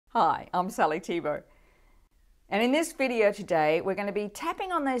Hi, I'm Sally Thibault. And in this video today, we're going to be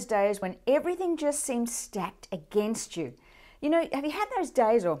tapping on those days when everything just seems stacked against you. You know, have you had those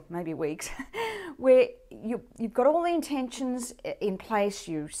days, or maybe weeks, where you've got all the intentions in place,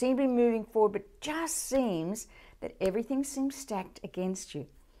 you seem to be moving forward, but just seems that everything seems stacked against you?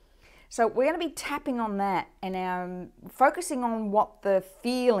 So we're going to be tapping on that and focusing on what the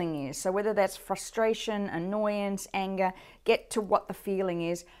feeling is. So whether that's frustration, annoyance, anger, get to what the feeling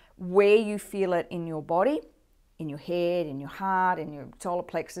is, where you feel it in your body, in your head, in your heart, in your solar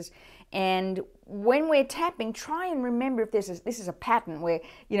plexus. And when we're tapping, try and remember if this is a pattern where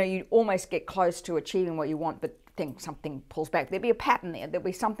you almost get close to achieving what you want, but then something pulls back. There'll be a pattern there. There'll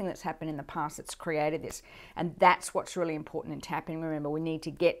be something that's happened in the past that's created this. And that's what's really important in tapping. Remember, we need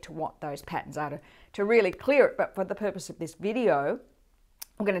to get to what those patterns are to really clear it. But for the purpose of this video,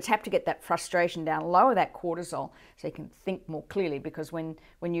 we're going to tap to get that frustration down, lower that cortisol so you can think more clearly, because when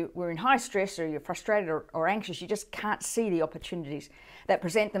we're in high stress or you're frustrated or anxious, you just can't see the opportunities that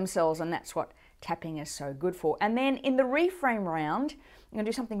present themselves, and that's what tapping is so good for. And then in the reframe round, I'm going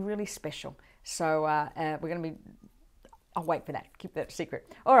to do something really special. So we're going to be, I'll wait for that, keep that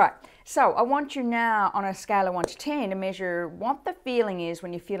secret. All right, so I want you now on a scale of 1 to 10 to measure what the feeling is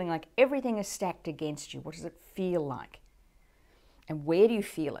when you're feeling like everything is stacked against you. What does it feel like? And where do you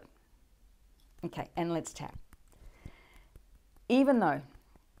feel it? Okay, and let's tap. Even though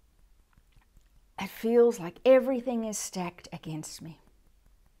it feels like everything is stacked against me,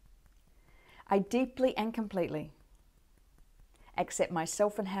 I deeply and completely accept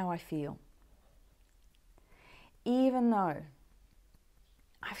myself and how I feel. Even though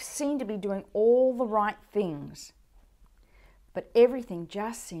I seem to be doing all the right things, but everything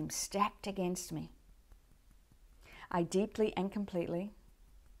just seems stacked against me, I deeply and completely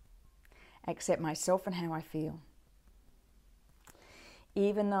accept myself and how I feel.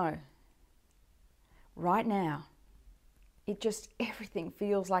 Even though right now everything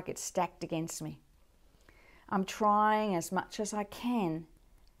feels like it's stacked against me. I'm trying as much as I can,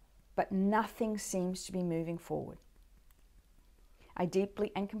 but nothing seems to be moving forward. I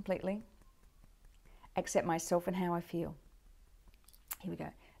deeply and completely accept myself and how I feel. Here we go.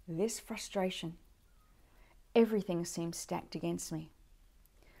 This frustration, everything seems stacked against me.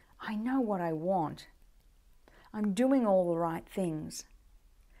 I know what I want. I'm doing all the right things,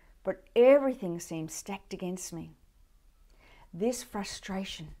 but everything seems stacked against me. This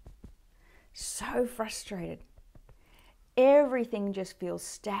frustration, so frustrated. Everything just feels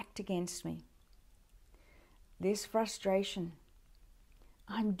stacked against me. This frustration,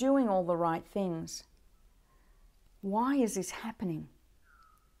 I'm doing all the right things. Why is this happening?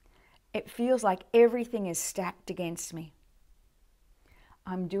 It feels like everything is stacked against me.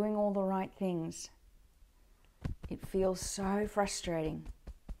 I'm doing all the right things. It feels so frustrating.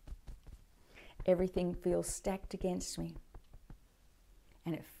 Everything feels stacked against me.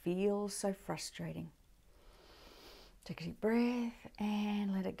 And it feels so frustrating. Take a deep breath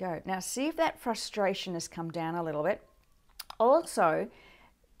and let it go. Now see if that frustration has come down a little bit. Also,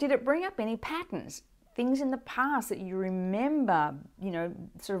 did it bring up any patterns? Things in the past that you remember,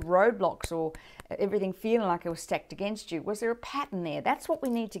 sort of roadblocks or everything feeling like it was stacked against you. Was there a pattern there? That's what we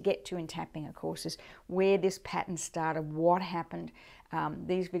need to get to in tapping, of course, is where this pattern started, what happened.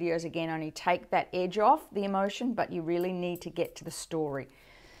 These videos, again, only take that edge off the emotion, but you really need to get to the story.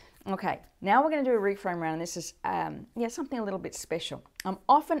 Okay, now we're going to do a reframe round. This is something a little bit special. I'm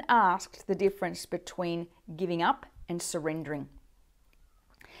often asked the difference between giving up and surrendering.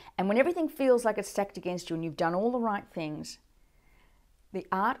 And when everything feels like it's stacked against you and you've done all the right things, the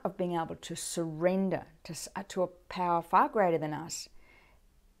art of being able to surrender to a power far greater than us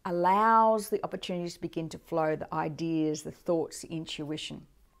allows the opportunities to begin to flow, the ideas, the thoughts, the intuition.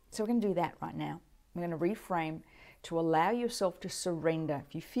 So we're going to do that right now. We're going to reframe to allow yourself to surrender.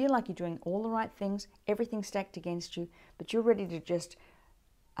 If you feel like you're doing all the right things, everything's stacked against you, but you're ready to just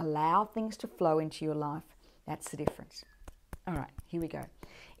allow things to flow into your life, that's the difference. All right, here we go.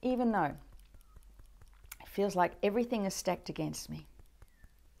 Even though it feels like everything is stacked against me,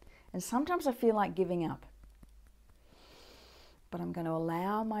 and sometimes I feel like giving up, but I'm going to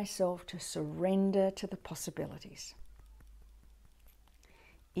allow myself to surrender to the possibilities.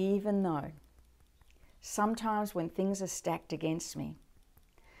 Even though sometimes when things are stacked against me,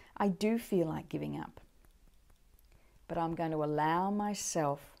 I do feel like giving up, but I'm going to allow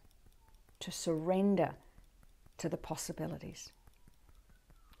myself to surrender to the possibilities.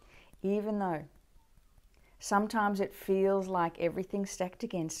 Even though sometimes it feels like everything's stacked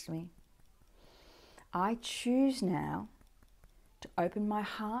against me, I choose now to open my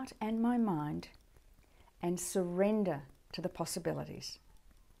heart and my mind and surrender to the possibilities.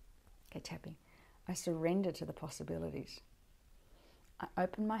 Okay, tapping. I surrender to the possibilities. I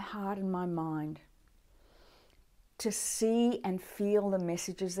open my heart and my mind to see and feel the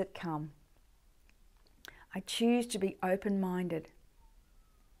messages that come. I choose to be open-minded.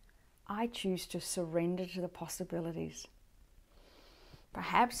 I choose to surrender to the possibilities.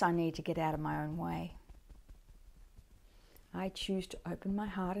 Perhaps I need to get out of my own way. I choose to open my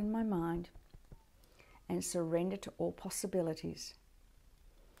heart and my mind and surrender to all possibilities.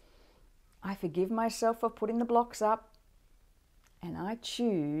 I forgive myself for putting the blocks up, and I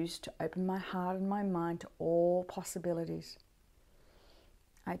choose to open my heart and my mind to all possibilities.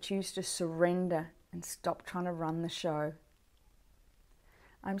 I choose to surrender and stop trying to run the show.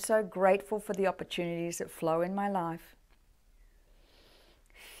 I'm so grateful for the opportunities that flow in my life.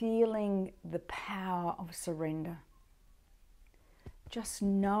 Feeling the power of surrender. Just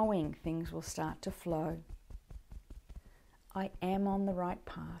knowing things will start to flow. I am on the right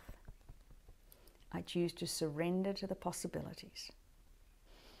path. I choose to surrender to the possibilities.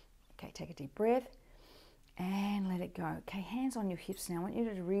 Okay, take a deep breath and let it go. Okay, hands on your hips now. I want you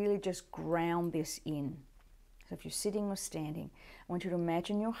to really just ground this in. So if you're sitting or standing, I want you to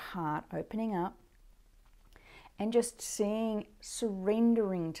imagine your heart opening up and just seeing,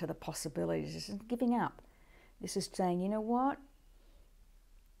 surrendering to the possibilities. This isn't giving up. This is saying, you know what?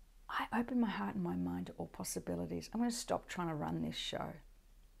 I open my heart and my mind to all possibilities. I'm going to stop trying to run this show.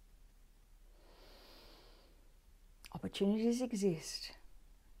 Opportunities exist.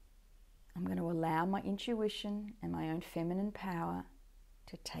 I'm going to allow my intuition and my own feminine power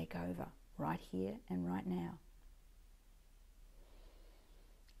to take over right here and right now.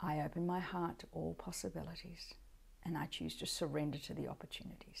 I open my heart to all possibilities, and I choose to surrender to the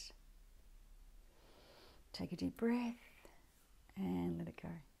opportunities. Take a deep breath and let it go.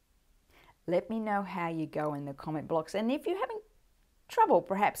 Let me know how you go in the comment blocks, and if you're having trouble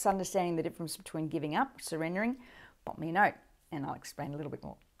perhaps understanding the difference between giving up, surrendering, pop me a note and I'll explain a little bit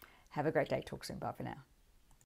more. Have a great day. Talk soon. Bye for now.